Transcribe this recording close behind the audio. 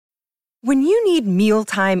When you need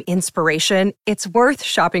mealtime inspiration, it's worth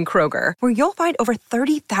shopping Kroger, where you'll find over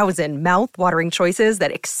 30,000 mouth-watering choices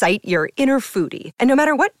that excite your inner foodie. And no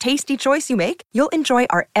matter what tasty choice you make, you'll enjoy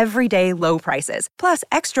our everyday low prices, plus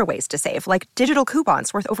extra ways to save, like digital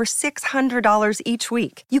coupons worth over $600 each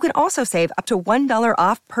week. You can also save up to $1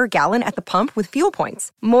 off per gallon at the pump with fuel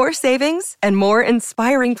points. More savings and more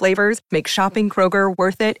inspiring flavors make shopping Kroger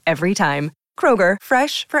worth it every time. Kroger,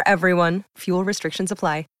 fresh for everyone. Fuel restrictions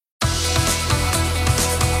apply.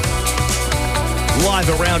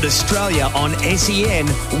 Live around Australia on SEN,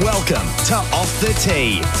 welcome to Off the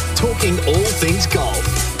Tee, talking all things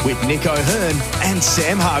golf with Nick O'Hearn and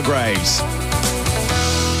Sam Hargraves.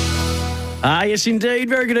 Yes, indeed.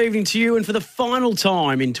 Very good evening to you. And for the final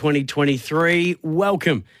time in 2023,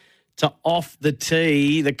 welcome to Off the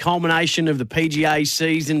Tee, the culmination of the PGA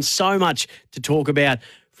season. So much to talk about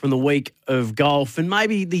from the week of golf and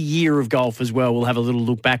maybe the year of golf as well. We'll have a little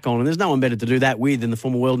look back on. And there's no one better to do that with than the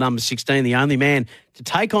former world number 16, the only man to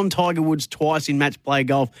take on Tiger Woods twice in match play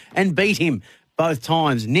golf and beat him both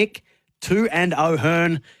times. Nick, 2 and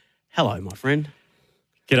O'Hearn. Hello, my friend.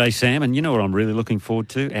 G'day, Sam. And you know what I'm really looking forward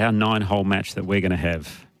to? Our 9-hole match that we're going to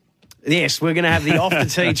have. Yes, we're going to have the Off the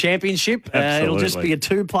Tee Championship. It'll just be a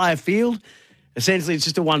 2-player field. Essentially, it's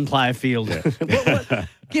just a 1-player field. Yeah.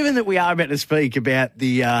 Given that we are about to speak about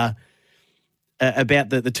the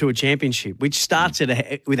Tour Championship, which starts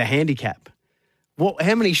with a handicap,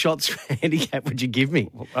 how many shots for handicap would you give me?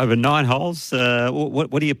 Over 9 holes?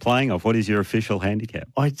 What are you playing off? What is your official handicap?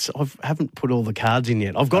 I haven't put all the cards in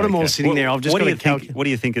yet. I've got them all sitting there. I've just got to calculate. What do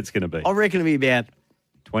you think it's going to be? I reckon it'll be about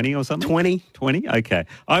 20 or something. 20. Okay.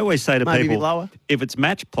 I always say to maybe people, a bit lower. If it's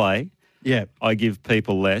match play, yeah, I give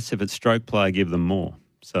people less. If it's stroke play, I give them more.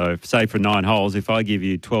 So, say for 9 holes, if I give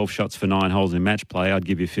you 12 shots for 9 holes in match play, I'd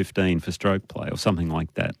give you 15 for stroke play or something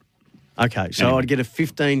like that. Okay, so anyway, I'd get a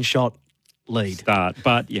 15-shot lead. Start,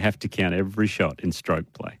 but you have to count every shot in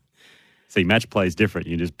stroke play. See, match play is different.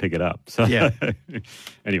 You just pick it up. So, yeah.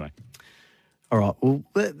 Anyway. All right. Well,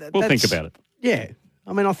 we'll think about it. Yeah.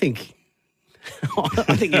 I mean, I think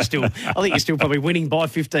you're still probably winning by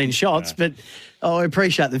 15 shots, but I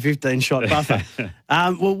appreciate the 15-shot buffer.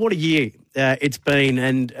 Well, what a year it's been,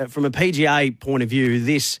 and from a PGA point of view,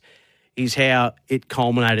 this is how it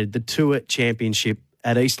culminated: the Tour Championship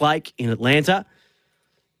at Eastlake in Atlanta.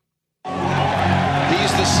 He's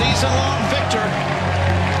the season-long victor.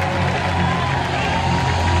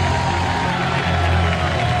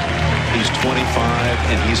 He's 25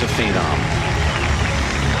 and he's a phenom.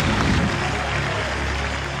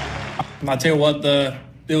 I'll tell you what,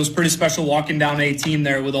 it was pretty special walking down 18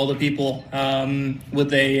 there with all the people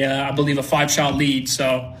with I believe a 5-shot lead.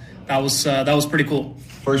 So that was pretty cool.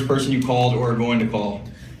 First person you called or going to call?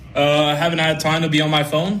 I haven't had time to be on my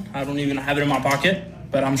phone. I don't even have it in my pocket,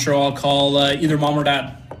 but I'm sure I'll call either mom or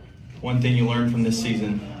dad. One thing you learned from this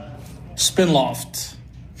season? Spin loft.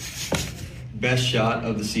 Best shot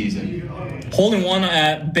of the season? Holding one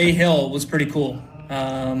at Bay Hill was pretty cool.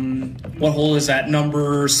 What hole is that?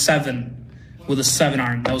 Number 7 with a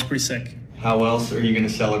 7-iron. That was pretty sick. How else are you going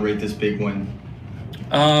to celebrate this big win?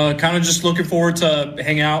 Kind of just looking forward to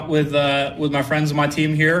hang out with my friends and my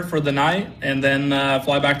team here for the night, and then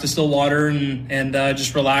fly back to Stillwater and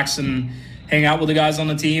just relax and hang out with the guys on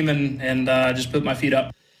the team and just put my feet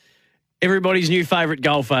up. Everybody's new favourite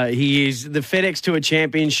golfer. He is the FedEx Tour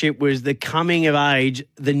Championship was the coming of age,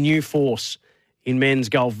 the new force in men's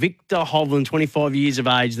golf. Viktor Hovland, 25 years of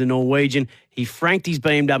age, the Norwegian. He franked his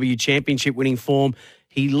BMW Championship winning form.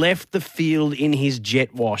 He left the field in his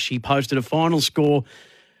jet wash. He posted a final score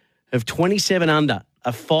of 27 under,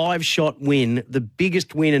 a 5-shot win, the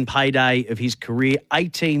biggest win and payday of his career,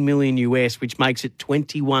 $18 million US, which makes it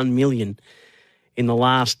 $21 million in the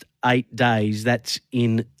last 8 days. That's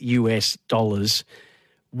in US dollars.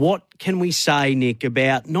 What can we say, Nick,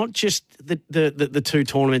 about not just the 2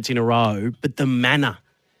 tournaments in a row, but the manner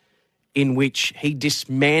in which he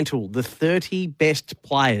dismantled the 30 best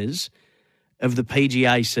players of the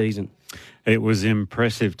PGA season? It was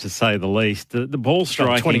impressive, to say the least. The ball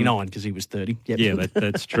striking... 29, because he was 30. Yep. Yeah,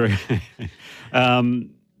 that's true.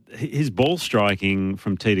 His ball striking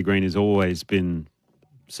from tee to green has always been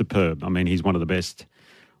superb. I mean, he's one of the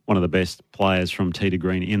best players from tee to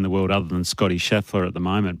green in the world, other than Scotty Scheffler at the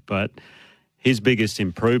moment. But his biggest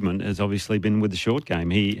improvement has obviously been with the short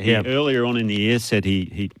game. He earlier on in the year said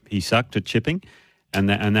he sucked at chipping, and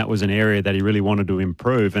that was an area that he really wanted to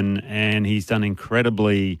improve. And he's done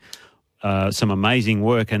incredibly some amazing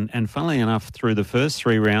work. And funnily enough, through the first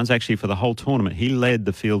 3 rounds, actually for the whole tournament, he led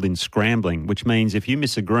the field in scrambling, which means if you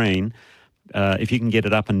miss a green, If you can get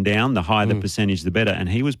it up and down, the higher the percentage, the better. And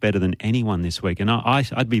he was better than anyone this week. And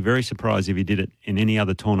I'd be very surprised if he did it in any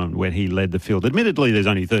other tournament where he led the field. Admittedly, there's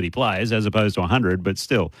only 30 players as opposed to 100, but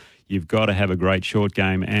still, you've got to have a great short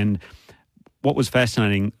game. And what was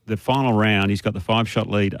fascinating, the final round, he's got the 5-shot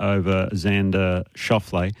lead over Xander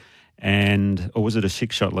Schauffele. Or was it a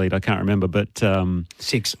 6-shot lead? I can't remember, but...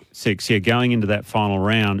 6. 6, yeah. Going into that final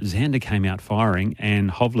round, Xander came out firing and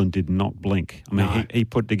Hovland did not blink. I mean, he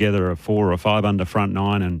put together a 4 or 5 under front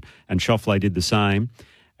 9 and Schauffele did the same.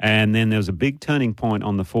 And then there was a big turning point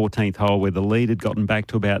on the 14th hole where the lead had gotten back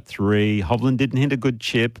to about 3. Hovland didn't hit a good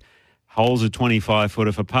chip. Holes a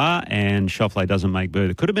 25-footer for par, and Schauffele doesn't make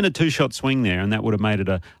birdie. It could have been a 2-shot swing there, and that would have made it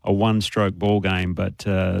a 1-stroke ball game. But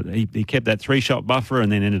he kept that 3-shot buffer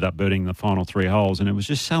and then ended up birding the final 3 holes, and it was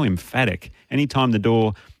just so emphatic. Anytime the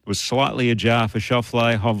door was slightly ajar for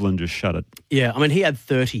Schauffele, Hovland just shut it. Yeah, I mean, he had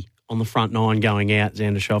 30 on the front 9 going out,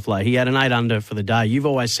 Xander Schauffele. He had an 8 under for the day. You've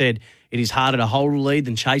always said it is harder to hold a lead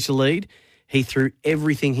than chase a lead. He threw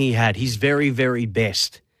everything he had, his very, very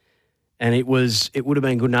best. And it would have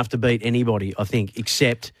been good enough to beat anybody, I think,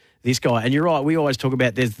 except this guy. And you're right, we always talk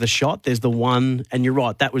about there's the shot, there's the one, and you're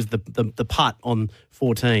right, that was the putt on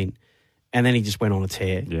 14. And then he just went on a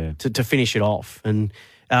tear to finish it off. And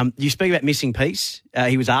you speak about missing piece.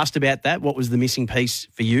 He was asked about that. What was the missing piece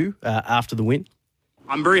for you after the win?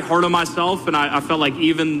 I'm very hard on myself, and I felt like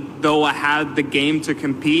even though I had the game to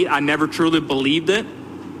compete, I never truly believed it.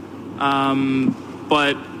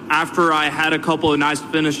 But after I had a couple of nice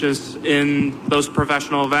finishes in those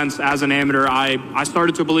professional events as an amateur, I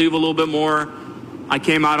started to believe a little bit more. I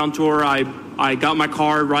came out on tour. I got my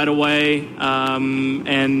card right away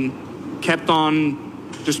and kept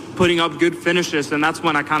on just putting up good finishes. And that's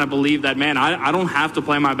when I kind of believed that, man, I don't have to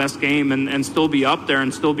play my best game and still be up there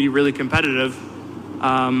and still be really competitive.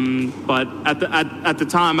 But at the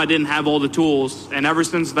time, I didn't have all the tools. And ever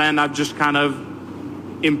since then, I've just kind of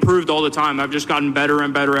improved all the time. I've just gotten better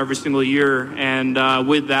and better every single year. And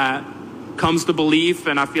with that comes the belief,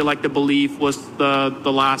 and I feel like the belief was the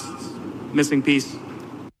last missing piece.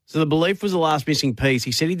 So the belief was the last missing piece.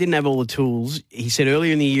 He said he didn't have all the tools. He said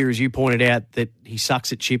earlier in the year, as you pointed out, that he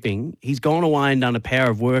sucks at chipping. He's gone away and done a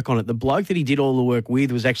power of work on it. The bloke that he did all the work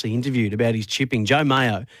with was actually interviewed about his chipping. Joe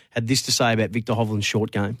Mayo had this to say about Viktor Hovland's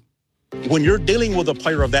short game. When you're dealing with a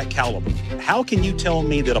player of that caliber, how can you tell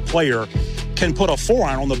me that a player can put a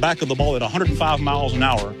 4-iron on the back of the ball at 105 miles an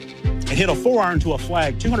hour and hit a 4-iron to a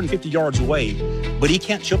flag 250 yards away, but he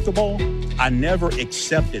can't chip the ball? I never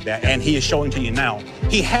accepted that, and he is showing to you now.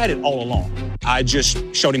 He had it all along. I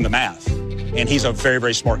just showed him the math, and he's a very,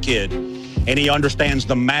 very smart kid, and he understands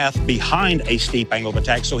the math behind a steep angle of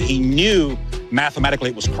attack, so he knew mathematically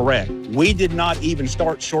it was correct. We did not even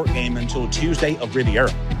start short game until Tuesday of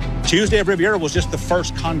Riviera. Tuesday of Riviera was just the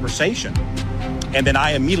first conversation. And then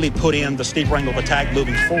I immediately put in the steep angle of attack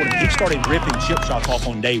moving forward. And he started ripping chip shots off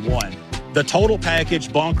on day one. The total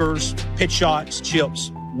package, bunkers, pitch shots,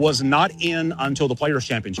 chips, was not in until the Players'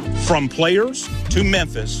 Championship. From Players to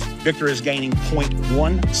Memphis, Viktor is gaining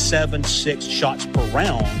 .176 shots per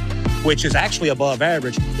round, which is actually above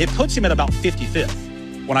average. It puts him at about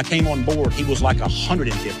 55th. When I came on board, he was like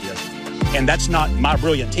 150th. And that's not my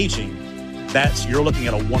brilliant teaching. You're looking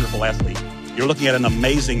at a wonderful athlete. You're looking at an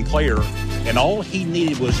amazing player. And all he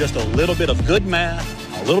needed was just a little bit of good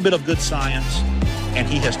math, a little bit of good science, and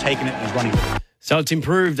he has taken it and is running with it. So it's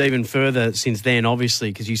improved even further since then, obviously,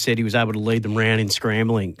 because you said he was able to lead them round in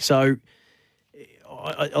scrambling. So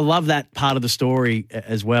I love that part of the story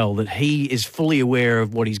as well, that he is fully aware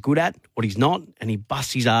of what he's good at, what he's not, and he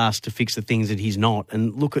busts his ass to fix the things that he's not.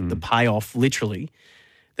 And look at the payoff, literally,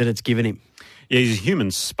 that it's given him. Yeah, he's a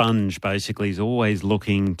human sponge, basically. He's always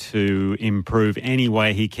looking to improve any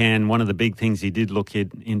way he can. One of the big things he did look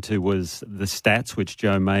into was the stats, which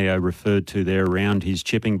Joe Mayo referred to there around his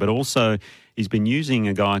chipping, but also he's been using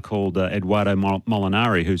a guy called Edoardo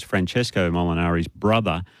Molinari, who's Francesco Molinari's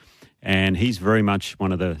brother, and he's very much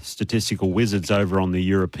one of the statistical wizards over on the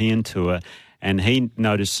European tour, and he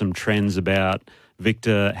noticed some trends about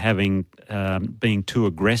Viktor being too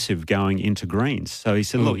aggressive going into greens. So he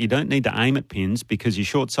said, look, you don't need to aim at pins because you're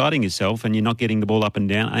short-sighting yourself and you're not getting the ball up and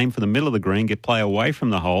down. Aim for the middle of the green, play away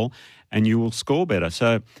from the hole, and you will score better.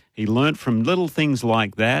 So he learnt from little things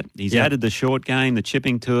like that. He's added the short game, the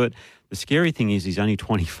chipping to it. The scary thing is he's only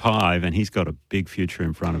 25 and he's got a big future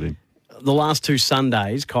in front of him. The last 2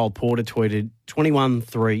 Sundays, Kyle Porter tweeted 21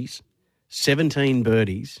 threes, 17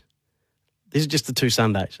 birdies. This is just the 2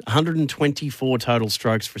 Sundays. 124 total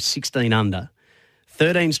strokes for 16 under.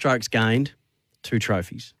 13 strokes gained, 2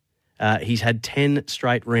 trophies. He's had 10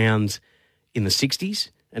 straight rounds in the 60s.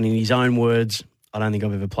 And in his own words, I don't think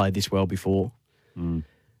I've ever played this well before.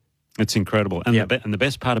 It's incredible. And, Yep. the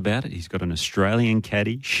best part about it, he's got an Australian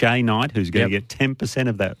caddy, Shay Knight, who's going to get 10%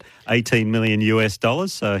 of that $18 million US.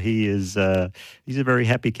 So he is he's a very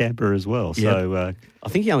happy camper as well. Yep. So I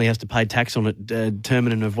think he only has to pay tax on it,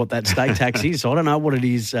 determinant of what that state tax is. So I don't know what it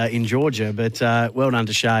is in Georgia, but well done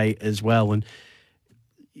to Shay as well. And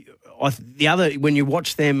when you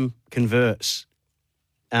watch them converse,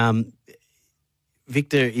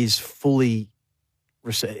 Victor is fully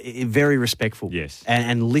very respectful, yes,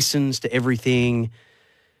 and listens to everything.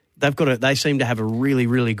 They seem to have a really,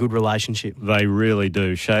 really good relationship. They really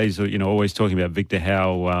do. Shay's, always talking about Victor,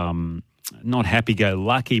 how not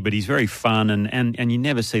happy-go-lucky, but he's very fun, and you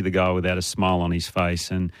never see the guy without a smile on his face,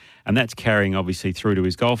 and that's carrying obviously through to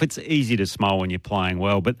his golf. It's easy to smile when you're playing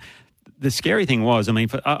well, but the scary thing was,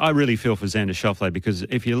 I really feel for Xander Schauffele because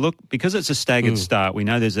if you look, because it's a staggered start, we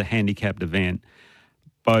know there's a handicapped event.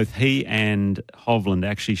 Both he and Hovland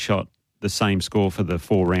actually shot the same score for the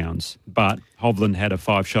 4 rounds, but Hovland had a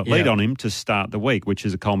 5-shot lead on him to start the week, which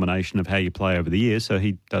is a culmination of how you play over the year. So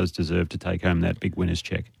he does deserve to take home that big winner's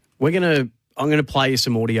check. I'm going to play you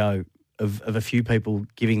some audio of a few people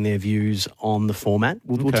giving their views on the format.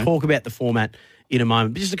 We'll talk about the format in a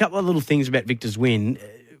moment. But just a couple of little things about Victor's win,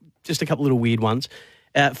 just a couple of little weird ones.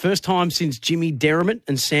 First time since Jimmy Derrimut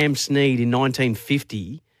and Sam Snead in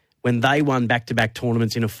 1950 when they won back-to-back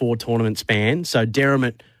tournaments in a 4-tournament span. So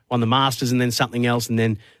Derrimut won the Masters and then something else, and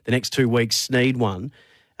then the next 2 weeks Snead won.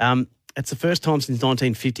 It's the first time since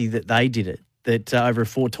 1950 that they did it, that over a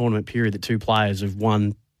 4-tournament period that 2 players have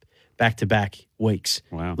won back-to-back weeks.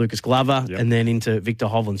 Wow. Lucas Glover and then into Victor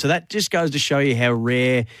Hovland. So that just goes to show you how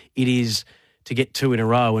rare it is to get 2 in a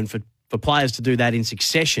row, and for players to do that in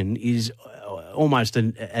succession is almost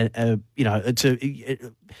it's a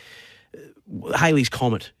Halley's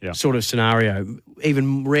Comet sort of scenario.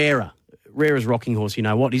 Even rarer as Rocking Horse, you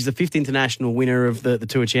know what? He's the 5th international winner of the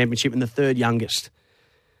Tour Championship and the 3rd youngest.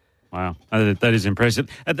 Wow, that is impressive.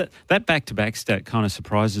 That back-to-back stat kind of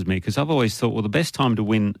surprises me because I've always thought, well, the best time to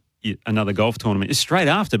win another golf tournament is straight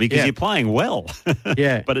after because you're playing well.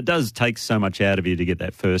 But it does take so much out of you to get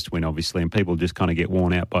that first win, obviously, and people just kind of get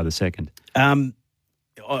worn out by the second. I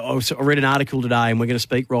read an article today, and we're going to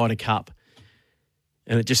speak Ryder Cup,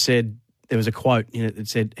 and it just said, there was a quote in it that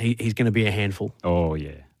said he's going to be a handful. Oh,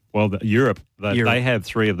 yeah. Well, Europe, they have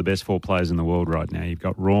 3 of the best 4 players in the world right now. You've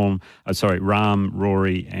got Rahm,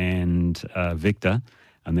 Rory and Victor,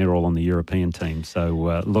 and they're all on the European team.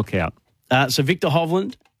 So look out. So Victor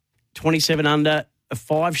Hovland, 27 under, a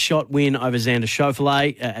 5-shot win over Xander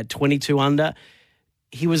Schauffele at 22 under.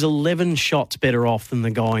 He was 11 shots better off than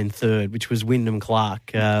the guy in 3rd, which was Wyndham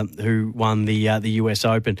Clark, who won the US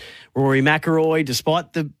Open. Rory McIlroy,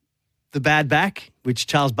 despite the bad back, which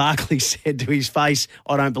Charles Barkley said to his face,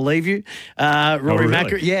 I don't believe you. Rory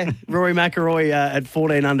McIlroy at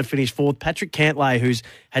 14 under finished 4th. Patrick Cantlay, who's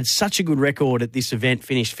had such a good record at this event,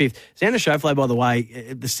 finished 5th. Xander Schauffele, by the way,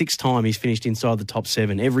 the 6th time he's finished inside the top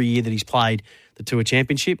 7. Every year that he's played the Tour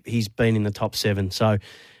Championship, he's been in the top 7. So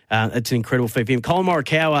it's an incredible feat for him. Colin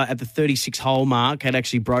Morikawa at the 36-hole mark had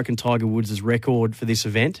actually broken Tiger Woods' record for this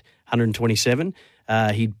event, 127.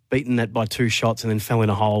 He'd beaten that by 2 shots and then fell in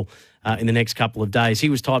a hole in the next couple of days. He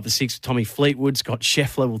was tied for 6th with Tommy Fleetwood. Scott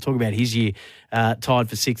Scheffler, we'll talk about his year, tied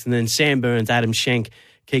for 6th. And then Sam Burns, Adam Schenk,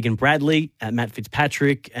 Keegan Bradley, Matt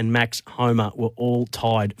Fitzpatrick and Max Homa were all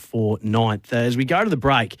tied for 9th. As we go to the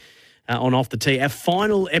break on Off the Tee, our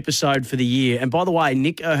final episode for the year. And by the way,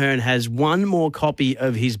 Nick O'Hearn has one more copy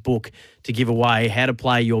of his book to give away, How to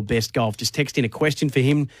Play Your Best Golf. Just text in a question for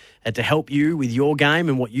him to help you with your game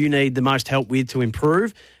and what you need the most help with to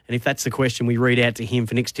improve. And if that's the question we read out to him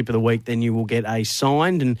for next tip of the week, then you will get a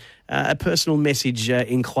signed and a personal message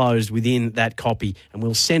enclosed within that copy, and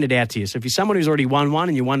we'll send it out to you. So if you're someone who's already won one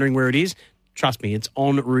and you're wondering where it is, trust me, it's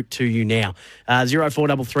en route to you now.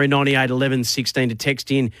 0433 98 11 16 to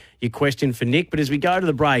text in your question for Nick. But as we go to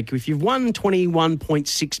the break, if you've won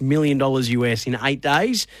 $21.6 million US in 8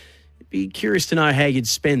 days, I'd be curious to know how you'd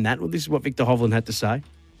spend that. Well, this is what Victor Hovland had to say.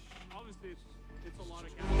 Obviously, it's a lot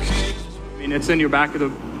of cash. I mean, it's in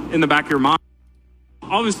the back of your mind.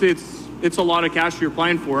 Obviously, it's a lot of cash you're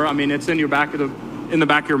playing for. I mean, it's in the back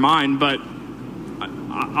of your mind, but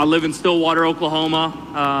I live in Stillwater,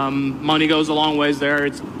 Oklahoma. Money goes a long ways there.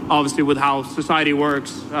 It's obviously with how society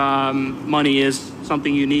works. Money is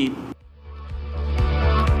something you need.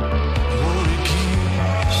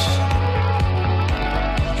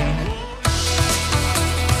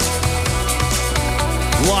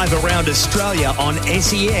 Live around Australia on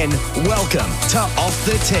SEN, welcome to Off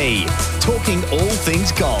the Tee, talking all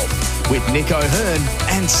things golf with Nick O'Hearn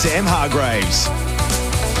and Sam Hargraves.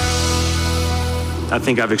 I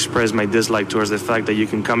think I've expressed my dislike towards the fact that you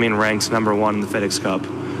can come in ranked number 1 in the FedEx Cup.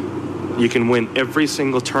 You can win every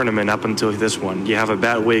single tournament up until this one. You have a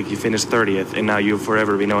bad week, you finish 30th, and now you'll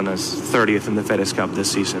forever be known as 30th in the FedEx Cup this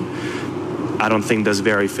season. I don't think that's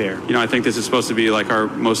very fair. I think this is supposed to be like our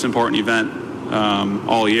most important event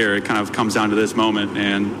all year. It kind of comes down to this moment,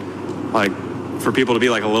 and like for people to be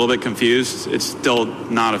like a little bit confused, it's still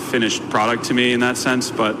not a finished product to me in that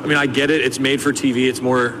sense. But I mean, I get it. It's made for TV.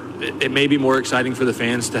 It may be more exciting for the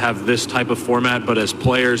fans to have this type of format, but as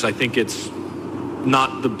players, I think it's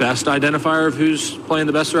not the best identifier of who's playing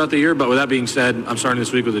the best throughout the year. But with that being said, I'm starting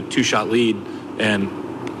this week with a 2-shot lead, and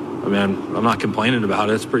I mean, I'm not complaining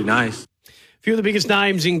about it. It's pretty nice. A few of the biggest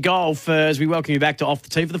names in golf as we welcome you back to Off the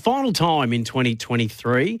Tee for the final time in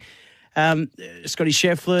 2023. Scotty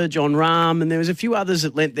Scheffler, Jon Rahm, and there was a few others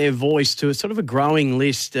that lent their voice to a sort of a growing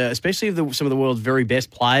list, especially of some of the world's very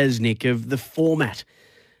best players, Nick, of the format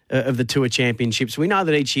of the Tour Championships. We know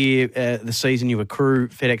that each year, the season, you accrue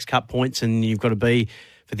FedEx Cup points, and you've got to be,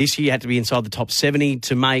 for this year, you had to be inside the top 70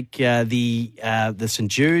 to make the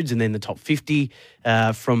St. Jude's, and then the top 50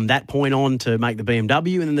 from that point on to make the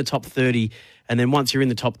BMW, and then the top 30. And then once you're in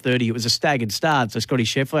the top 30, it was a staggered start. So Scotty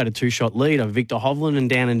Scheffler had a 2-shot lead over Victor Hovland, and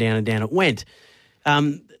down and down and down it went.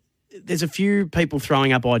 There's a few people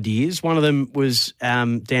throwing up ideas. One of them was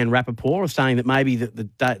Dan Rappaport, saying that maybe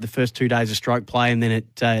the first 2 days of stroke play, and then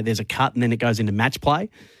there's a cut, and then it goes into match play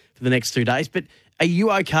for the next 2 days. But are you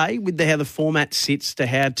okay with how the format sits to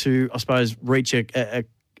how to, I suppose, reach a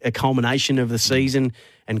culmination of the season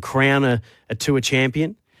and crown a Tour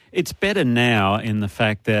champion? It's better now in the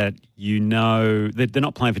fact that you know that they're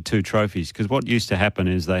not playing for 2 trophies, because what used to happen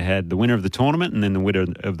is they had the winner of the tournament and then the winner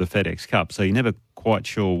of the FedEx Cup. So you're never quite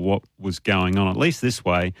sure what was going on. At least this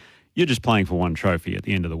way, you're just playing for 1 trophy at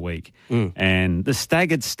the end of the week. And the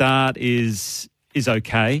staggered start is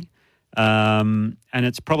okay. And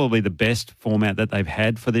it's probably the best format that they've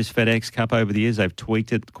had for this FedEx Cup over the years. They've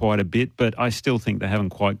tweaked it quite a bit, but I still think they haven't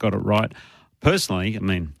quite got it right. Personally, I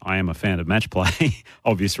mean, I am a fan of match play,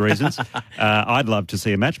 obvious reasons. I'd love to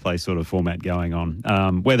see a match play sort of format going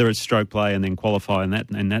on, whether it's stroke play and then qualify in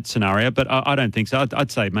that scenario. But I don't think so.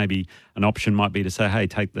 I'd say maybe an option might be to say, hey,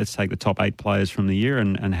 let's take the top 8 players from the year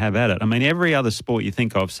and have at it. I mean, every other sport you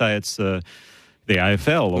think of, say it's the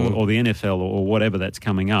AFL or the NFL or whatever that's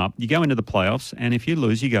coming up, you go into the playoffs, and if you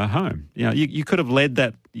lose, you go home. You could have led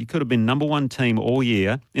that. You could have been number 1 team all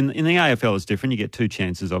year. In the AFL, it's different. You get 2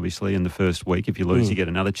 chances, obviously, in the first week. If you lose, you get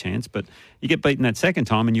another chance. But you get beaten that second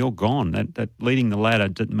time, and you're gone. That leading the ladder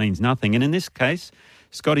means nothing. And in this case,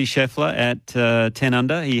 Scotty Scheffler at 10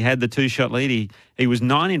 under, he had the 2-shot lead. He was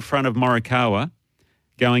 9 in front of Morikawa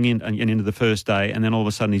going in and into the first day, and then all of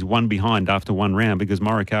a sudden he's 1 behind after 1 round because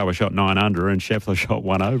Morikawa shot 9 under and Scheffler shot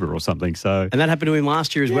 1 over or something. So, and that happened to him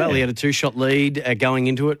last year as well. He had a 2-shot lead going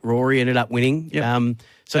into it. Rory ended up winning. Yep.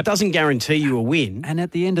 So it doesn't guarantee you a win. And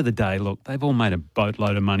at the end of the day, look, they've all made a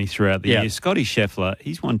boatload of money throughout the year. Scotty Scheffler,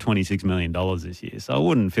 he's won $26 million this year, so I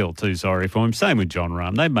wouldn't feel too sorry for him. Same with Jon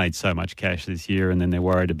Rahm. They've made so much cash this year, and then they're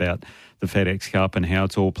worried about the FedEx Cup and how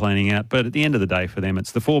it's all planning out. But at the end of the day for them,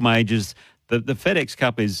 it's the 4 majors. The FedEx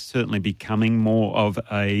Cup is certainly becoming more of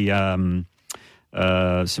a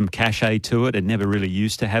some cachet to it. It never really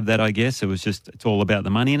used to have that, I guess. It's all about the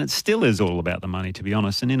money, and it still is all about the money, to be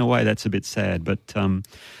honest. And in a way, that's a bit sad. But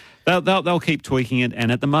they'll keep tweaking it.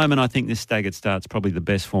 And at the moment, I think this staggered start's probably the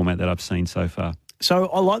best format that I've seen so far. So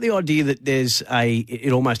I like the idea that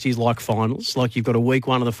it almost is like finals. Like you've got a week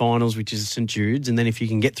 1 of the finals, which is St. Jude's, and then if you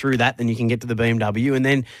can get through that, then you can get to the BMW, and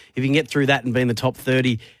then if you can get through that and be in the top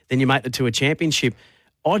 30, then you make the Tour Championship.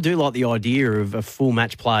 I do like the idea of a full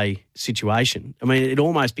match play situation. I mean, it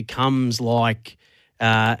almost becomes like,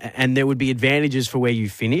 and there would be advantages for where you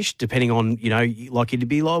finish, depending on, like it'd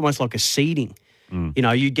be almost like a seeding.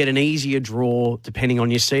 You'd get an easier draw depending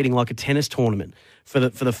on your seeding, like a tennis tournament for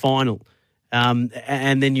the final.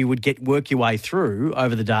 And then you would work your way through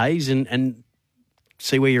over the days and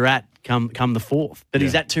see where you're at come the 4th. But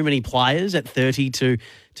is that too many players at 30 to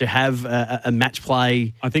have a match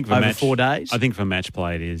play over 4 days? I think for match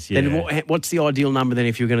play it is, yeah. Then what's the ideal number then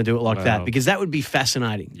if you're going to do it like that? Because that would be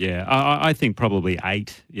fascinating. Yeah, I think probably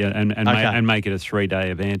 8, and make it a 3-day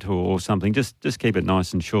event or something. Just keep it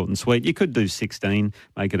nice and short and sweet. You could do 16,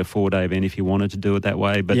 make it a 4-day event if you wanted to do it that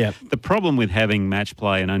way. But the problem with having match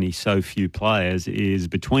play and only so few players is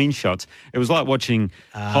between shots. It was like watching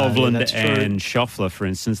Hovland and Scheffler, for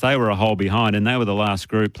instance. They were a hole behind, and they were the last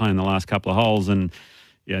group playing the last couple of holes, and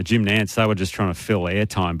Jim Nantz, they were just trying to fill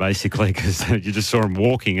airtime, basically, because you just saw them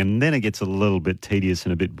walking, and then it gets a little bit tedious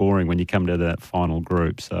and a bit boring when you come to that final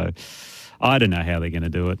group. So I don't know how they're going to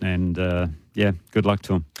do it, and, good luck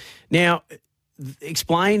to them. Now,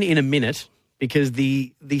 explain in a minute, because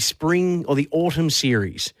the spring or the autumn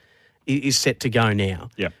series is set to go now.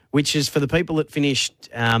 Yeah. Which is for the people that finished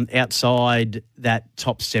outside that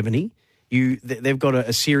top 70. They've got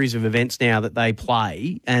a series of events now that they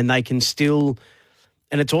play, and they can still,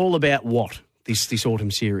 and it's all about what? This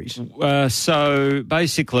autumn series. So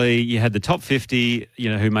basically, you had the top 50,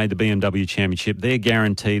 who made the BMW Championship. They're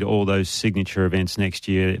guaranteed all those signature events next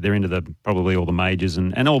year. They're into probably all the majors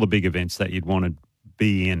and all the big events that you'd want to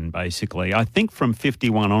be in, basically. I think from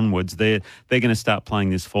 51 onwards, they're going to start playing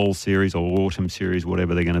this fall series or autumn series,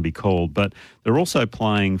 whatever they're going to be called. But they're also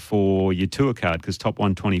playing for your tour card, because top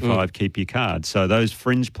 125 keep your card. So those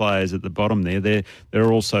fringe players at the bottom there,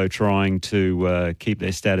 they're also trying to keep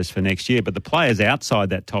their status for next year. But the players outside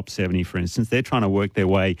that top 70, for instance, they're trying to work their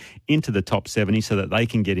way into the top 70 so that they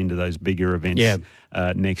can get into those bigger events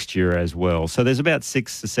next year as well. So there's about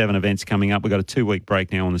 6 to 7 events coming up. We've got a 2-week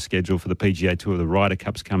break now on the schedule for the PGA Tour. The Ryder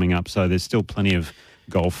Cup's coming up, so there's still plenty of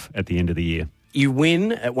golf at the end of the year. You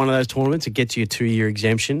win at one of those tournaments, it gets you a 2-year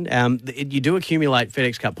exemption. You do accumulate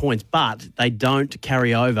FedEx Cup points, but they don't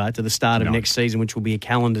carry over to the start of next season, which will be a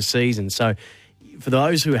calendar season. So for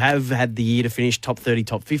those who have had the year to finish top 30,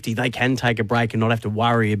 top 50, they can take a break and not have to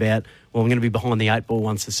worry about, I'm going to be behind the 8 ball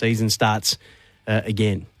once the season starts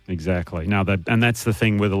again. Exactly. And that's the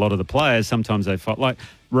thing with a lot of the players. Sometimes they fight. Like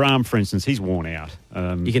Rahm, for instance, he's worn out.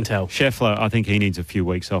 You can tell. Scheffler, I think he needs a few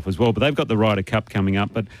weeks off as well. But they've got the Ryder Cup coming up.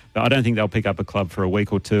 But I don't think they'll pick up a club for a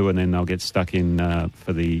week or two, and then they'll get stuck in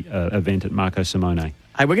for the event at Marco Simone.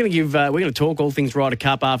 Hey, we're going to talk all things Ryder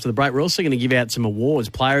Cup after the break. We're also going to give out some awards: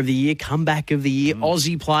 Player of the Year, Comeback of the Year,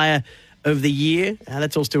 Aussie Player of the Year.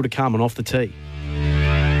 That's all still to come on Off the Tee.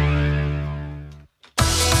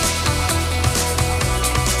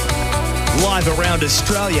 Live around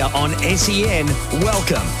Australia on SEN,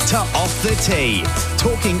 welcome to Off the Tee,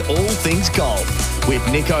 talking all things golf with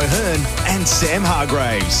Nick O'Hearn and Sam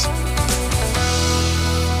Hargraves.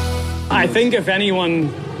 I think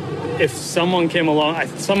if someone came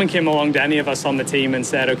along to any of us on the team and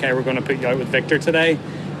said, okay, we're going to put you out with Victor today,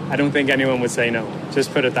 I don't think anyone would say no.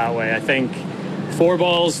 Just put it that way. I think 4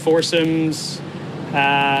 balls, foursomes,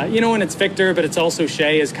 and it's Victor, but it's also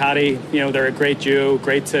Shea as caddy. They're a great duo,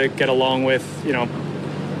 great to get along with.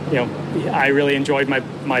 I really enjoyed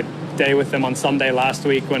my day with him on Sunday last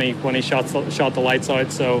week when he shot the lights out.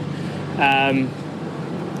 So,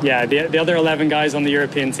 the other 11 guys on the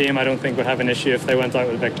European team, I don't think would have an issue if they went out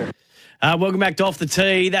with Victor. Welcome back to Off the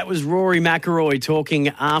Tee. That was Rory McIlroy talking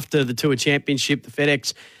after the Tour Championship, the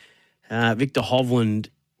FedEx. Victor Hovland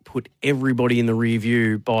put everybody in the rear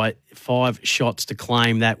view by 5 shots to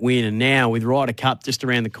claim that win. And now with Ryder Cup just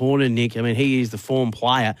around the corner, Nick, he is the form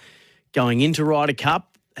player going into Ryder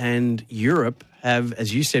Cup, and Europe have,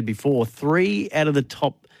 as you said before, 3 out of the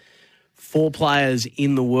top 4 players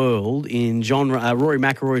in the world in Rory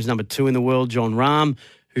McIlroy is number 2 in the world, Jon Rahm,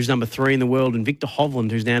 who's number 3 in the world, and Victor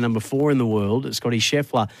Hovland, who's now number 4 in the world. Scotty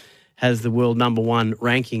Scheffler has the world number 1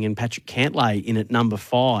 ranking, and Patrick Cantlay in at number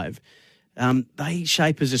 5. They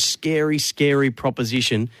shape as a scary, scary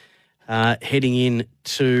proposition heading in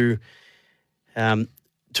to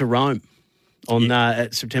Rome on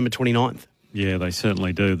September 29th. Yeah, they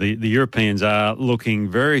certainly do. The Europeans are looking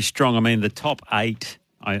very strong. The top 8,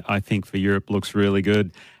 I think, for Europe looks really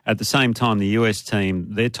good. At the same time, the US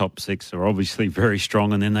team, their top 6 are obviously very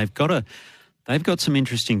strong, and then they've got some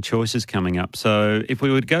interesting choices coming up. So if we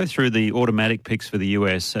would go through the automatic picks for the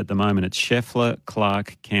US at the moment, it's Scheffler,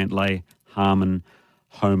 Clark, Cantlay, Harman,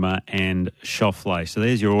 Homer and Schauffele. So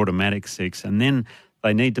there's your automatic 6. And then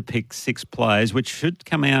they need to pick 6 players, which should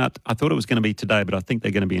come out. I thought it was going to be today, but I think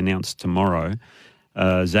they're going to be announced tomorrow.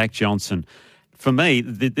 Zach Johnson. For me,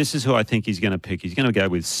 this is who I think he's going to pick. He's going to go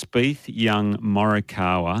with Spieth, Young,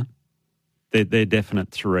 Morikawa. They're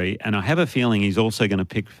definite 3. And I have a feeling he's also going to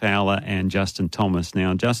pick Fowler and Justin Thomas.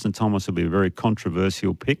 Now, Justin Thomas will be a very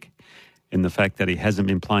controversial pick in the fact that he hasn't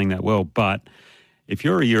been playing that well, but if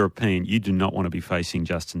you're a European, you do not want to be facing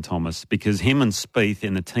Justin Thomas, because him and Spieth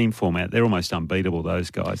in the team format, they're almost unbeatable, those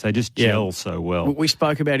guys. They just gel so well. We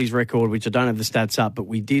spoke about his record, which I don't have the stats up, but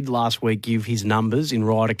we did last week give his numbers in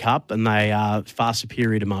Ryder Cup, and they are far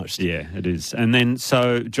superior to most. Yeah, it is. And then,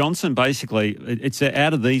 so Johnson, basically, it's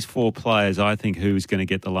out of these 4 players, I think, who's going to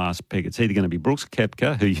get the last pick. It's either going to be Brooks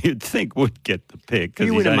Koepka, who you'd think would get the pick, because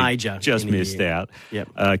he's a major just missed out.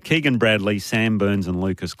 Yep. Keegan Bradley, Sam Burns and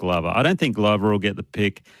Lucas Glover. I don't think Glover will get the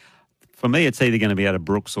pick. For me, it's either going to be out of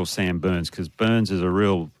Brooks or Sam Burns, because Burns is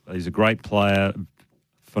he's a great player,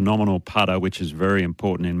 phenomenal putter, which is very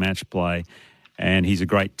important in match play. and he's a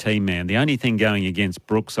great team man. The only thing going against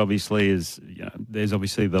Brooks, obviously, is there's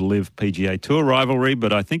obviously the Live PGA Tour rivalry,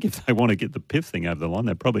 but I think if they want to get the PIF thing over the line,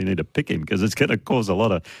 they probably need to pick him because it's going to cause a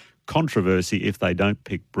lot of controversy if they don't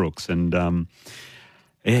pick Brooks. And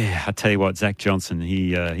I tell you what, Zach Johnson,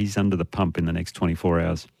 he's under the pump in the next 24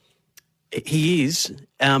 hours. He is,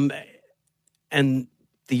 and the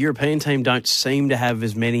European team don't seem to have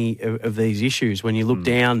as many of these issues. When you look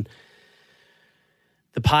down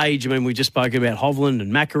the page, I mean, we just spoke about Hovland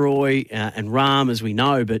and McIlroy and Rahm, as we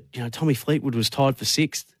know, but Tommy Fleetwood was tied for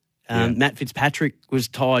 6th. Matt Fitzpatrick was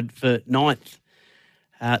tied for 9th.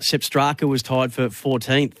 Sepp Straka was tied for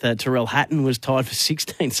 14th. Tyrrell Hatton was tied for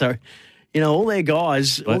 16th. So, all their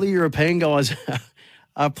guys, all the European guys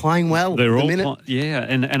are playing well. They're at the all, minute.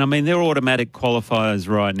 and I mean, their automatic qualifiers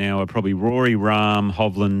right now are probably Rory, Rahm,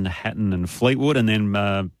 Hovland, Hatton, and Fleetwood, and then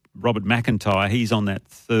Robert McIntyre. He's on that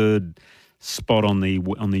third spot on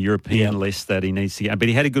the European list that he needs to get. But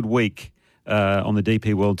he had a good week on the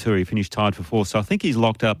DP World Tour. He finished tied for 4th, so I think he's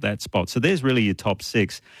locked up that spot. So there's really your top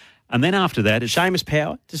 6. And then after that, it's Seamus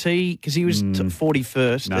Power, does he? Because he was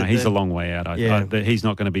 41st. No, he's a long way out. He's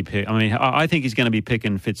not going to be picked. I mean, I think he's going to be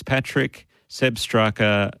picking Fitzpatrick, Seb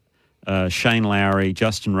Straka, Shane Lowry,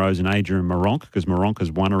 Justin Rose, and Adrian Meronk, because Meronk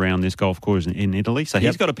has won around this golf course in Italy. So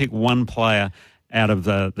he's got to pick one player out of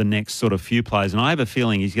the next sort of few players. And I have a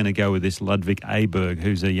feeling he's going to go with this Ludvig Aberg,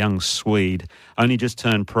 who's a young Swede, only just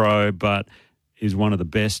turned pro, but is one of the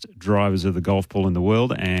best drivers of the golf ball in the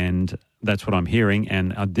world. And that's what I'm hearing.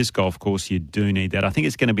 And this golf course, you do need that. I think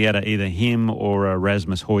it's going to be out of either him or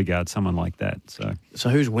Rasmus Højgaard, someone like that. So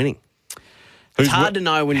who's winning? It's hard to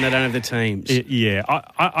know when they don't have the teams.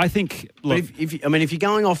 I think. Look, if you're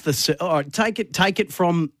going off the, all right, take it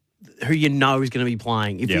from who you know is going to be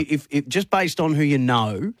playing. If just based on who you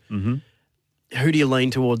know, who do you lean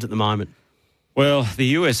towards at the moment? Well, the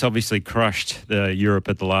US obviously crushed Europe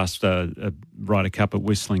at the last Ryder Cup at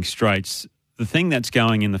Whistling Straits. The thing that's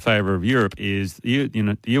going in the favour of Europe is,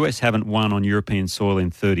 the US haven't won on European soil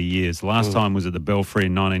in 30 years. The last time was at the Belfry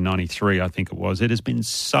in 1993, I think it was. It has been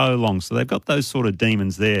so long. So they've got those sort of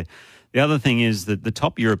demons there. The other thing is that the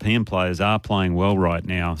top European players are playing well right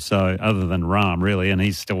now. So other than Rahm, really, and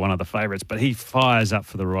he's still one of the favourites, but he fires up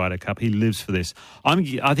for the Ryder Cup. He lives for this. I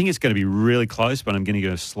think it's going to be really close, but I'm going to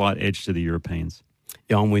give a slight edge to the Europeans.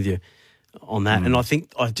 Yeah, I'm with you on that. And I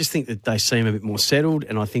just think that they seem a bit more settled,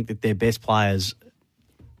 and I think that their best players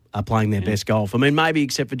are playing their best golf. I mean, maybe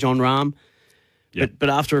except for Jon Rahm, but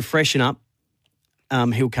after a freshen up,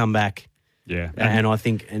 he'll come back. Yeah, and I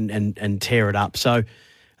think and tear it up. So.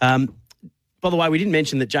 By the way, we didn't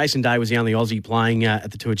mention that Jason Day was the only Aussie playing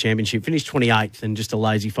at the Tour Championship. Finished 28th and just a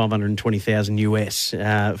lazy $520,000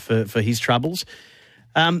 US for his troubles.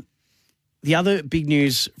 The other big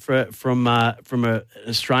news from an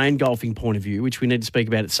Australian golfing point of view, which we need to speak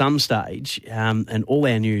about at some stage, and all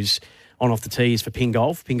our news on Off the Tee is for Ping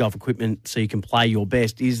Golf equipment, so you can play your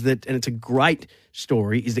best, is that, and it's a great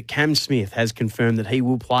story, is that Cam Smith has confirmed that he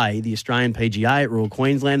will play the Australian PGA at Royal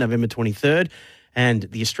Queensland November 23rd, and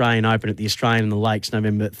the Australian Open at the Australian and the Lakes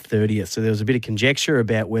November 30th. So there was a bit of conjecture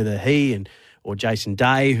about whether he or Jason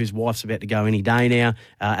Day, whose wife's about to go any day now,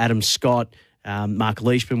 Adam Scott, Mark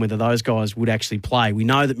Leishman, whether those guys would actually play. We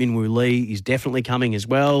know that Minwoo Lee is definitely coming as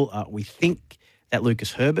well. We think that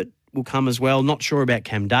Lucas Herbert will come as well. Not sure about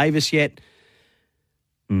Cam Davis yet.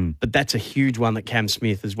 But that's a huge one that Cam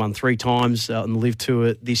Smith has won 3 times on the LIV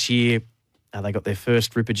Tour this year. They got their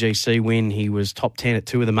first Ripper GC win. He was top 10 at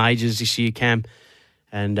 2 of the majors this year, Cam.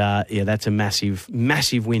 And, that's a massive,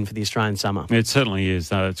 massive win for the Australian summer. It certainly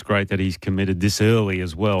is. It's great that he's committed this early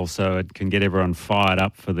as well, so it can get everyone fired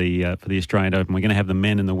up for the Australian Open. We're going to have the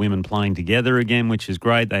men and the women playing together again, which is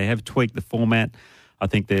great. They have tweaked the format. I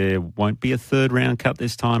think there won't be a third round cut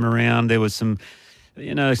this time around. There was some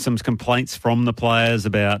complaints from the players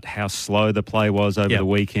about how slow the play was over the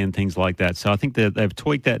weekend, things like that. So I think that they've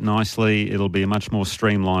tweaked that nicely. It'll be a much more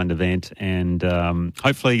streamlined event, and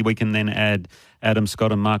hopefully we can then add Adam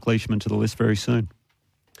Scott and Mark Leishman to the list very soon.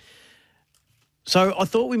 So I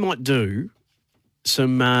thought we might do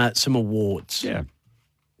some awards. Yeah.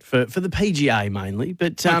 For the PGA mainly,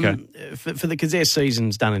 but for because their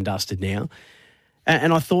season's done and dusted now.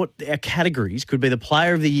 And I thought our categories could be the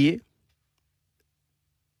Player of the Year,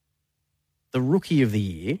 the Rookie of the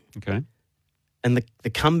Year, and the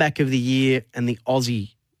Comeback of the Year, and the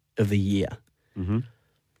Aussie of the Year.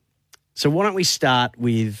 So why don't we start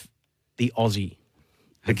with the Aussie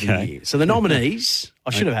of the Year? So the nominees,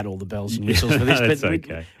 I should have had all the bells and whistles for this,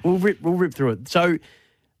 but we'll rip through it. So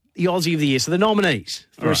the Aussie of the Year. So the nominees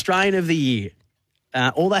for Australian of the Year,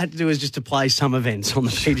 all they had to do is just to play some events on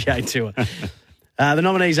the PGA Tour. The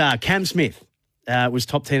nominees are Cam Smith, was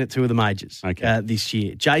top 10 at 2 of the majors this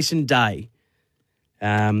year. Jason Day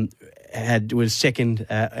was second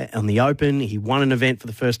on the Open. He won an event for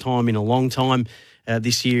the first time in a long time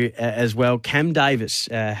this year as well. Cam Davis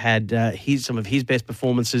had some of his best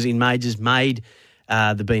performances in majors, made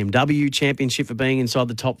the BMW Championship for being inside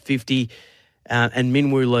the top 50. And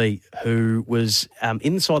Minwoo Lee, who was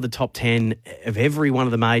inside the top 10 of every one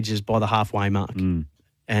of the majors by the halfway mark,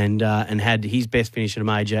 and had his best finish at a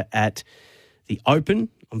major at the Open,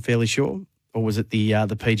 I'm fairly sure, or was it the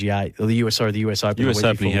PGA or the US Open? US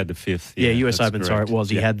Open, he had the 5th. Yeah, US Open. Correct. Sorry, it was.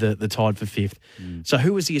 He had the tied for 5th. So,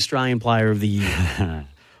 who was the Australian Player of the Year?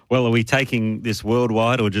 Well, are we taking this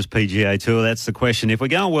worldwide or just PGA Tour? That's the question. If we're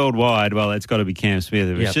going worldwide, well, it's got to be Cam Smith.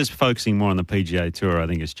 If it's just focusing more on the PGA Tour, I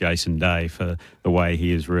think it's Jason Day for the way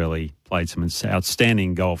he has really played some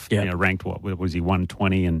outstanding golf. Yep. Ranked, what was he,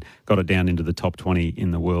 120 and got it down into the top 20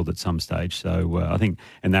 in the world at some stage. So I think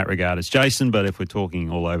in that regard it's Jason, but if we're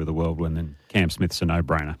talking all over the world, then Cam Smith's a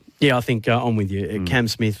no-brainer. Yeah, I think I'm with you. Cam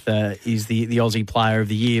Smith is the Aussie Player of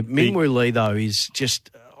the Year. Minwoo Lee, though, is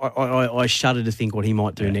just... I shudder to think what he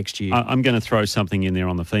might do next year. I'm going to throw something in there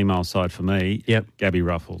on the female side for me. Yep. Gabby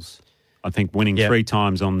Ruffles. I think winning 3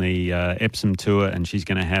 times on the Epsom Tour, and she's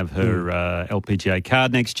going to have her LPGA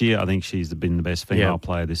card next year. I think she's been the best female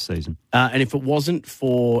player this season. And if it wasn't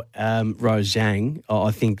for Rose Zhang, I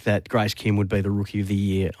think that Grace Kim would be the Rookie of the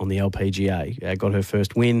Year on the LPGA. Got her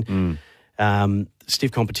first win.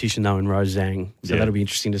 Stiff competition, though, in Rose Zhang. So that'll be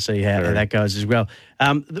interesting to see how that goes as well.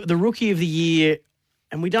 The Rookie of the Year...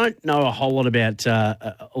 And we don't know a whole lot about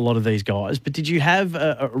a lot of these guys, but did you have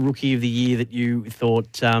a Rookie of the Year that you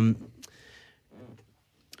thought...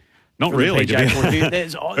 Not really.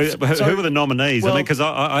 Who were the nominees? Well, because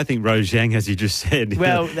I think Rose Zhang, as you just said.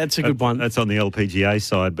 Well, that's a good one. That's on the LPGA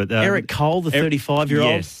side. But Eric Cole, the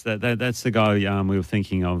 35-year-old. Yes, that's the guy we were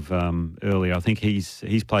thinking of earlier. I think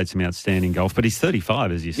he's played some outstanding golf, but he's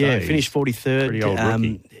 35, as you say. Yeah, finished 43rd pretty old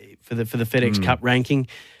rookie. for the FedEx Cup ranking.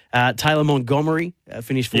 Taylor Montgomery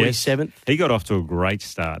finished 47th. Yes. He got off to a great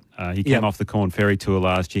start. He came off the Corn Ferry Tour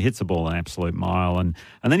last year, hits the ball an absolute mile, and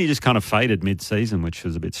then he just kind of faded mid-season, which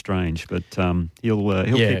was a bit strange, but he'll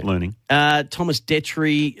keep learning. Thomas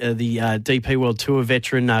Detry, the DP World Tour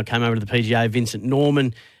veteran, came over to the PGA. Vincent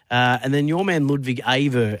Norman, and then your man Ludwig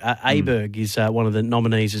Aberg is one of the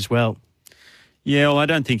nominees as well. Yeah, well, I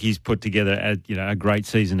don't think he's put together a great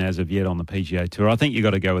season as of yet on the PGA Tour. I think you've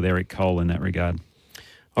got to go with Eric Cole in that regard.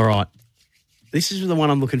 All right. This is the one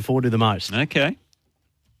I'm looking forward to the most. Okay.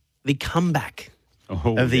 The comeback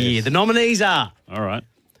of the year. The nominees are. All right.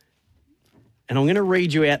 And I'm going to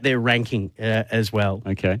read you out their ranking as well.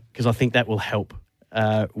 Okay. Because I think that will help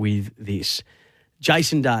with this.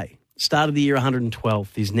 Jason Day, started the year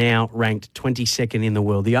 112th, is now ranked 22nd in the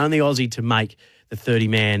world. The only Aussie to make the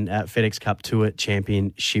 30-man FedEx Cup Tour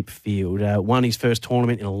Championship field. Won his first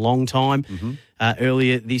tournament in a long time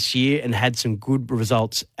earlier this year and had some good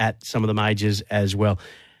results at some of the majors as well.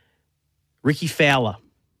 Ricky Fowler,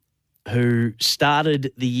 who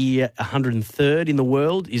started the year 103rd in the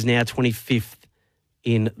world, is now 25th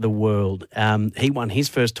in the world. He won his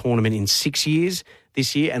first tournament in 6 years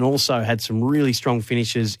this year and also had some really strong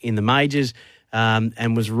finishes in the majors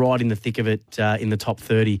and was right in the thick of it in the top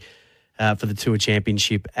 30 for the Tour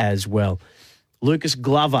Championship as well. Lucas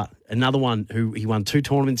Glover, another one who he won 2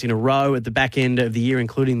 tournaments in a row at the back end of the year,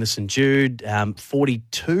 including the St. Jude,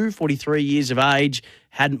 43 years of age,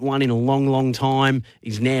 hadn't won in a long, long time,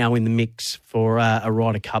 is now in the mix for a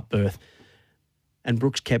Ryder Cup berth. And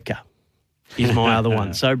Brooks Koepka is my other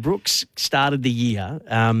one. So Brooks started the year.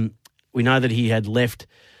 We know that he had left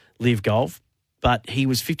Live Golf, but he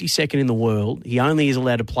was 52nd in the world. He only is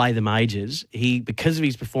allowed to play the majors. Because of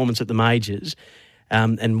his performance at the majors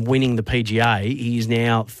and winning the PGA, he is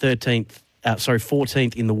now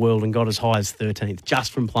 14th in the world and got as high as 13th.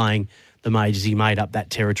 Just from playing the majors, he made up that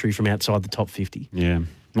territory from outside the top 50. Yeah.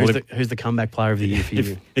 Who's the comeback player of the year for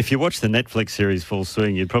you? If you watch the Netflix series Full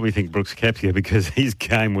Swing, you'd probably think Brooks Koepka because his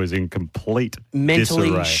game was in complete mentally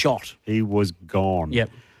disarray. Shot. He was gone. Yep.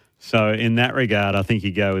 So in that regard, I think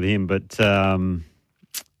you go with him. But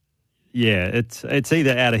it's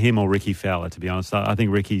either out of him or Ricky Fowler, to be honest. I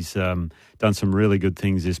think Ricky's done some really good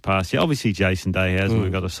things this past year. Obviously, Jason Day has.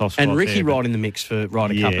 We've got a soft spot and Ricky there, right in the mix for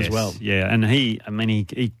Ryder Cup as well. Yeah, and he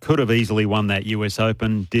could have easily won that US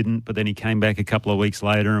Open, didn't, but then he came back a couple of weeks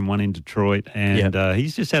later and won in Detroit. And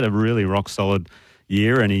he's just had a really rock solid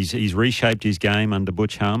year, and he's reshaped his game under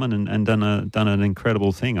Butch Harmon and done an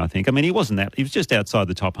incredible thing, I think. I mean, he was just outside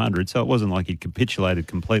the top 100, so it wasn't like he'd capitulated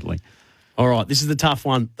completely. All right, this is the tough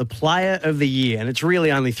one. The player of the year, and it's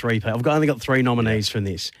really only 3 people. I've only got 3 nominees from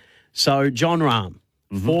this. So, John Rahm,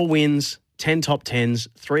 4 wins, 10 top 10s,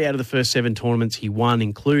 3 out of the first 7 tournaments he won,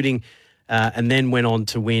 including, and then went on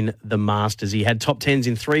to win the Masters. He had top 10s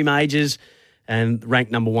in 3 majors and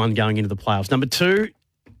ranked number 1 going into the playoffs. Number 2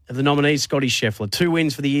 of the nominees, Scotty Scheffler. 2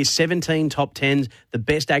 wins for the year, 17 top 10s, the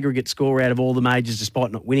best aggregate score out of all the majors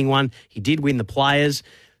despite not winning one. He did win the Players.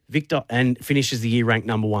 Victor, and finishes the year ranked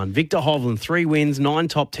number 1. Victor Hovland, 3 wins, 9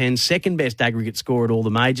 top 10s, second best aggregate score at all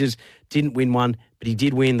the majors. Didn't win one, but he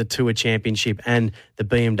did win the Tour Championship and the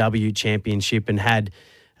BMW Championship and had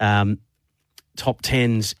top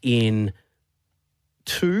 10s in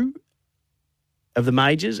 2 of the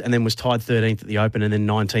majors and then was tied 13th at the Open and then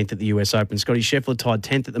 19th at the US Open. Scotty Scheffler tied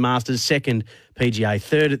 10th at the Masters, 2nd PGA,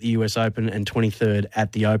 3rd at the US Open and 23rd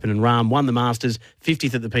at the Open. And Rahm won the Masters,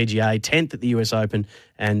 50th at the PGA, 10th at the US Open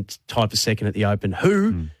and tied for 2nd at the Open.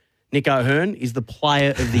 Who, Nick O'Hearn, is the player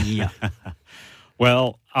of the year?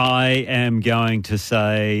 Well, I am going to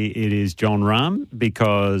say it is Jon Rahm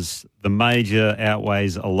because the major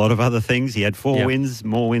outweighs a lot of other things. He had 4 wins,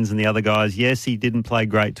 more wins than the other guys. Yes, he didn't play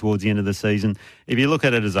great towards the end of the season. If you look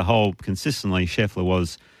at it as a whole, consistently, Scheffler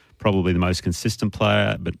was probably the most consistent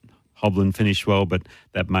player, but Hovland finished well, but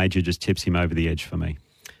that major just tips him over the edge for me.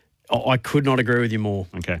 I could not agree with you more.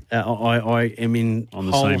 Okay. I am in on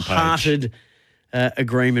the same page. Wholehearted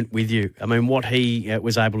agreement with you. I mean, what he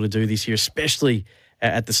was able to do this year, especially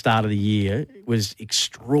at the start of the year, was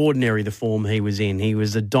extraordinary, the form he was in. He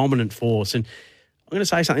was a dominant force. And I'm going to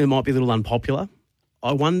say something that might be a little unpopular.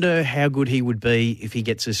 I wonder how good he would be if he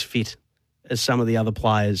gets as fit as some of the other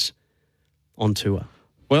players on tour.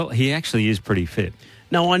 Well, he actually is pretty fit.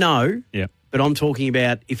 No, I know. Yeah. But I'm talking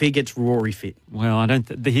about if he gets Rory fit. Well, I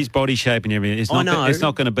don't. His body shape and everything. It's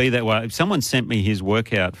not going to be that way. Someone sent me his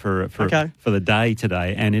workout for the day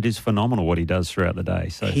today, and it is phenomenal what he does throughout the day.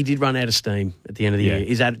 So he did run out of steam at the end of the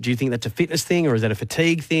year. Do you think that's a fitness thing, or is that a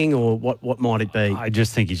fatigue thing, or what might it be? I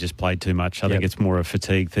just think he's just played too much. I think it's more a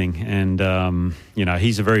fatigue thing, and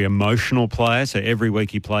he's a very emotional player. So every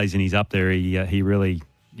week he plays and he's up there, he really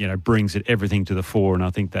brings everything to the fore, and I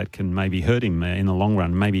think that can maybe hurt him in the long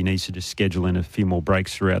run. Maybe he needs to just schedule in a few more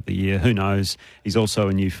breaks throughout the year. Who knows? He's also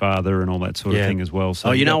a new father and all that sort of thing as well. So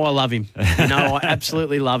I love him. I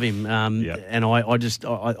absolutely love him. And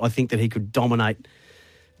I think that he could dominate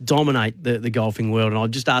the golfing world. And I'm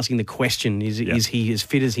just asking the question: is he as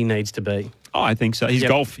fit as he needs to be? Oh, I think so. He's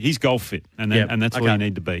golf fit, and that's what you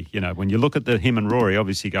need to be. When you look at him and Rory,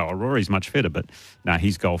 obviously you go, oh, Rory's much fitter, but no,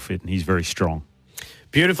 he's golf fit and he's very strong.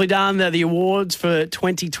 Beautifully done. The awards for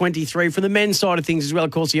 2023. From the men's side of things as well,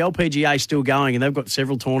 of course, the LPGA is still going, and they've got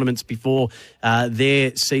several tournaments before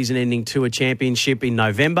their season-ending Tour Championship in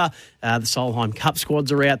November. The Solheim Cup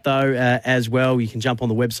squads are out, though, as well. You can jump on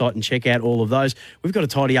the website and check out all of those. We've got to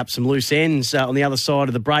tidy up some loose ends on the other side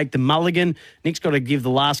of the break. The mulligan. Nick's got to give the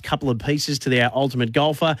last couple of pieces to our ultimate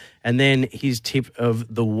golfer, and then his tip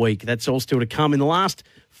of the week. That's all still to come in the last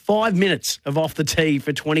 5 minutes of Off the Tee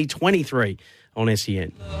for 2023. On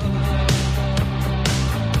SEN.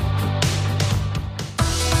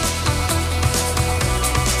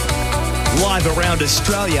 Live around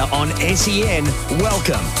Australia on SEN,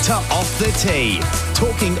 welcome to Off the Tee,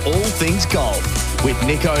 talking all things golf with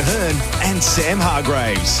Nick O'Hearn and Sam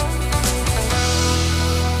Hargraves.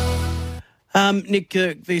 Nick,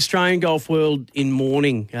 the Australian golf world in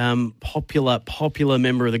mourning. Popular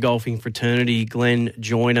member of the golfing fraternity, Glenn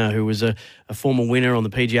Joyner, who was a former winner on the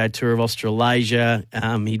PGA Tour of Australasia.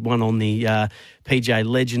 He'd won on the PGA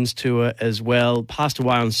Legends Tour as well. Passed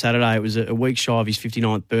away on Saturday. It was a week shy of his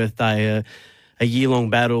 59th birthday. A year-long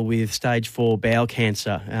battle with stage 4 bowel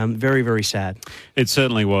cancer. Very, very sad. It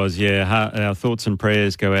certainly was, yeah. Our thoughts and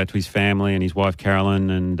prayers go out to his family and his wife, Carolyn.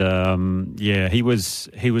 And, he was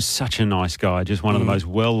such a nice guy, just one of the most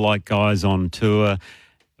well-liked guys on tour.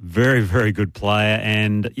 Very, very good player.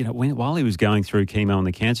 And, while he was going through chemo and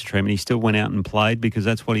the cancer treatment, he still went out and played because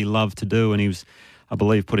that's what he loved to do. And he was, I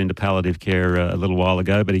believe, put into palliative care a little while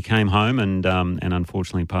ago, but he came home and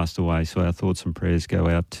unfortunately passed away. So our thoughts and prayers go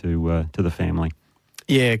out to the family.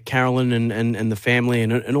 Yeah, Carolyn and the family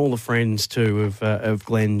and all the friends too of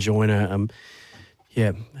Glenn Joyner.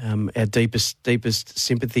 Our deepest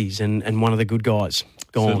sympathies and one of the good guys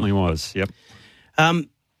gone. Certainly was. Yep.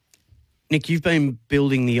 Nick, you've been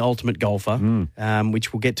building the ultimate golfer,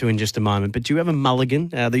 which we'll get to in just a moment. But do you have a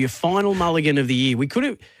mulligan? Your final mulligan of the year.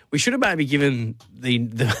 We should have maybe given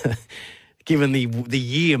the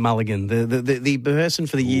year mulligan, the person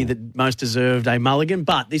for the year that most deserved a mulligan.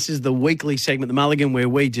 But this is the weekly segment, the mulligan, where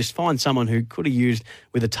we just find someone who could have used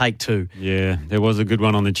with a take 2. Yeah, there was a good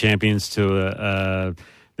one on the Champions Tour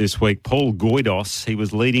this week. Paul Goydos, he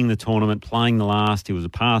was leading the tournament, playing the last. He was a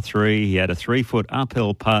par 3. He had a 3-foot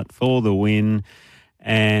uphill putt for the win.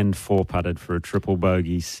 and 4-putted for a triple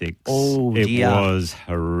bogey 6. Oh, it dear. was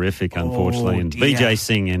horrific, unfortunately. And dear. BJ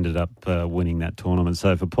Singh ended up winning that tournament.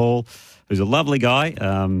 So for Paul, who's a lovely guy,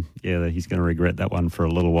 he's going to regret that one for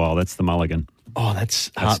a little while. That's the mulligan. Oh, that's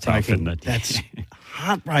tough, heartbreaking. isn't it? That's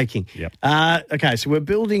heartbreaking. Yep. Okay, so we're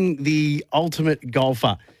building the ultimate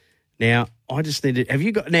golfer. Now, I just need to... Have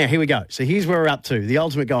you got... Now, here we go. So here's where we're up to. The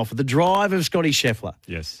ultimate golfer. The drive of Scotty Scheffler.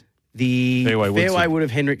 Yes. The fairway wood of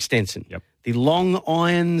Henrik Stenson. Yep. The long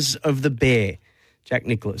irons of the Bear, Jack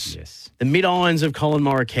Nicklaus. Yes. The mid irons of Colin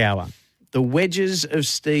Morikawa. The wedges of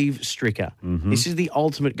Steve Stricker. Mm-hmm. This is the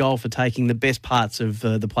ultimate golfer taking the best parts of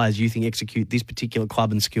the players you think execute this particular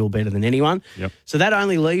club and skill better than anyone. Yep. So that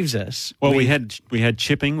only leaves us... Well, we had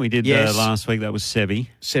chipping. We did Yes. last week. That was Seve.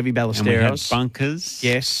 Seve Ballesteros. And we had bunkers.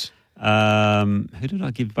 Yes. Who did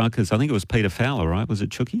I give bunkers? I think it was Peter Fowler, right? Was it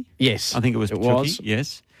Chucky? Yes. I think it was Chucky. Was.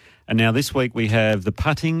 Yes. And now this week we have the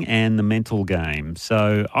putting and the mental game.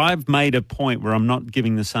 So I've made a point where I'm not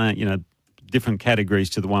giving the same, different categories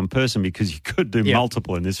to the one person because you could do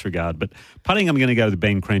multiple in this regard. But putting, I'm going to go with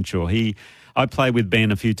Ben Crenshaw. I played with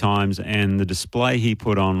Ben a few times and the display he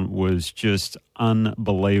put on was just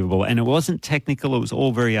unbelievable. And it wasn't technical. It was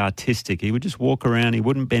all very artistic. He would just walk around. He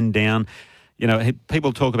wouldn't bend down.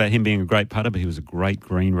 People talk about him being a great putter, but he was a great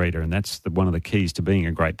green reader, and that's one of the keys to being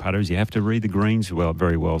a great putter is you have to read the greens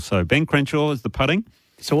very well. So Ben Crenshaw is the putting.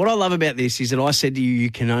 So what I love about this is that I said to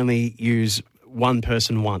you can only use one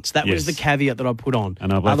person once. That was the caveat that I put on.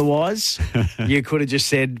 And otherwise, you could have just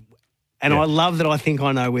said... And I love that I think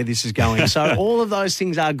I know where this is going. So all of those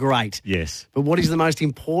things are great. Yes. But what is the most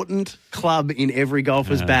important club in every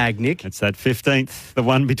golfer's bag, Nick? It's that 15th, the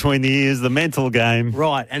one between the ears, the mental game.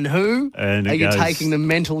 Right. And who are you taking the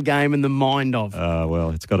mental game and the mind of?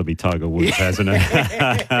 Well, it's got to be Tiger Woods, hasn't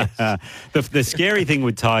it? The scary thing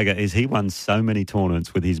with Tiger is he won so many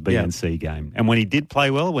tournaments with his B and C game. And when he did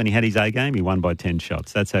play well, when he had his A game, he won by 10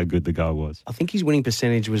 shots. That's how good the guy was. I think his winning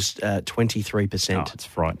percentage was 23%. Oh, it's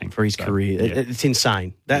frightening. For his career. Yeah. It's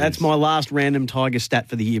insane. That's my last random Tiger stat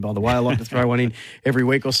for the year, by the way. I like to throw one in every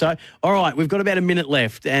week or so. All right, we've got about a minute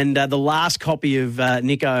left, and the last copy of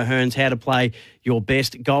Nick O'Hearn's How to Play Your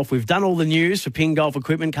Best Golf. We've done all the news for Ping Golf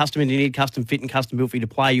Equipment, custom engineered, custom fit and custom built for you to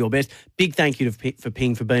play your best. Big thank you for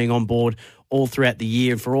Ping for being on board all throughout the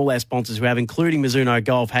year, and for all our sponsors who have, including Mizuno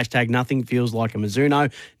Golf, #nothing feels like a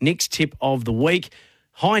Mizuno. Nick's tip of the week.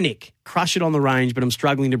 Hi, Nick. Crush it on the range, but I'm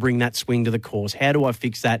struggling to bring that swing to the course. How do I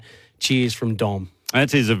fix that? Cheers from Dom.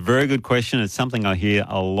 That is a very good question. It's something I hear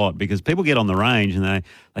a lot because people get on the range and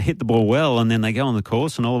they hit the ball well and then they go on the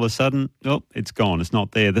course and all of a sudden, it's gone. It's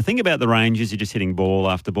not there. The thing about the range is you're just hitting ball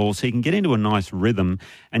after ball, so you can get into a nice rhythm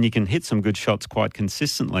and you can hit some good shots quite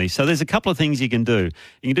consistently. So there's a couple of things you can do.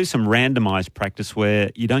 You can do some randomised practice where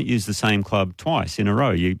you don't use the same club twice in a row.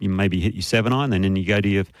 You maybe hit your 7-iron and then you go to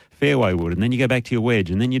your fairway wood and then you go back to your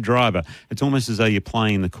wedge and then your driver. It's almost as though you're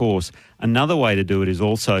playing the course. Another way to do it is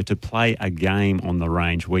also to play a game on the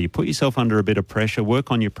range where you put yourself under a bit of pressure,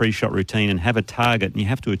 work on your pre-shot routine and have a target, and you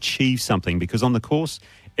have to achieve something because on the course,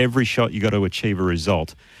 every shot you got to achieve a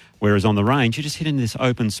result. Whereas on the range, you just hit into this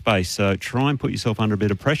open space. So try and put yourself under a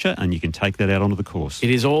bit of pressure and you can take that out onto the course.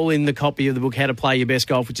 It is all in the copy of the book, How to Play Your Best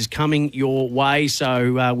Golf, which is coming your way.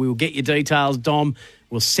 So we will get your details, Dom.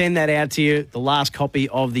 We'll send that out to you, the last copy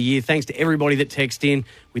of the year. Thanks to everybody that texted in.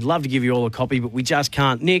 We'd love to give you all a copy, but we just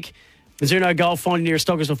can't. Nick, Mizuno Golf, find it near a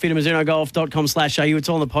stockist or fit at MizunoGolf.com/au. It's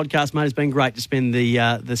all on the podcast, mate. It's been great to spend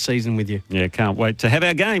the season with you. Yeah, can't wait to have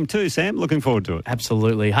our game too, Sam. Looking forward to it.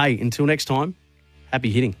 Absolutely. Hey, until next time,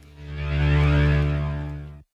 happy hitting.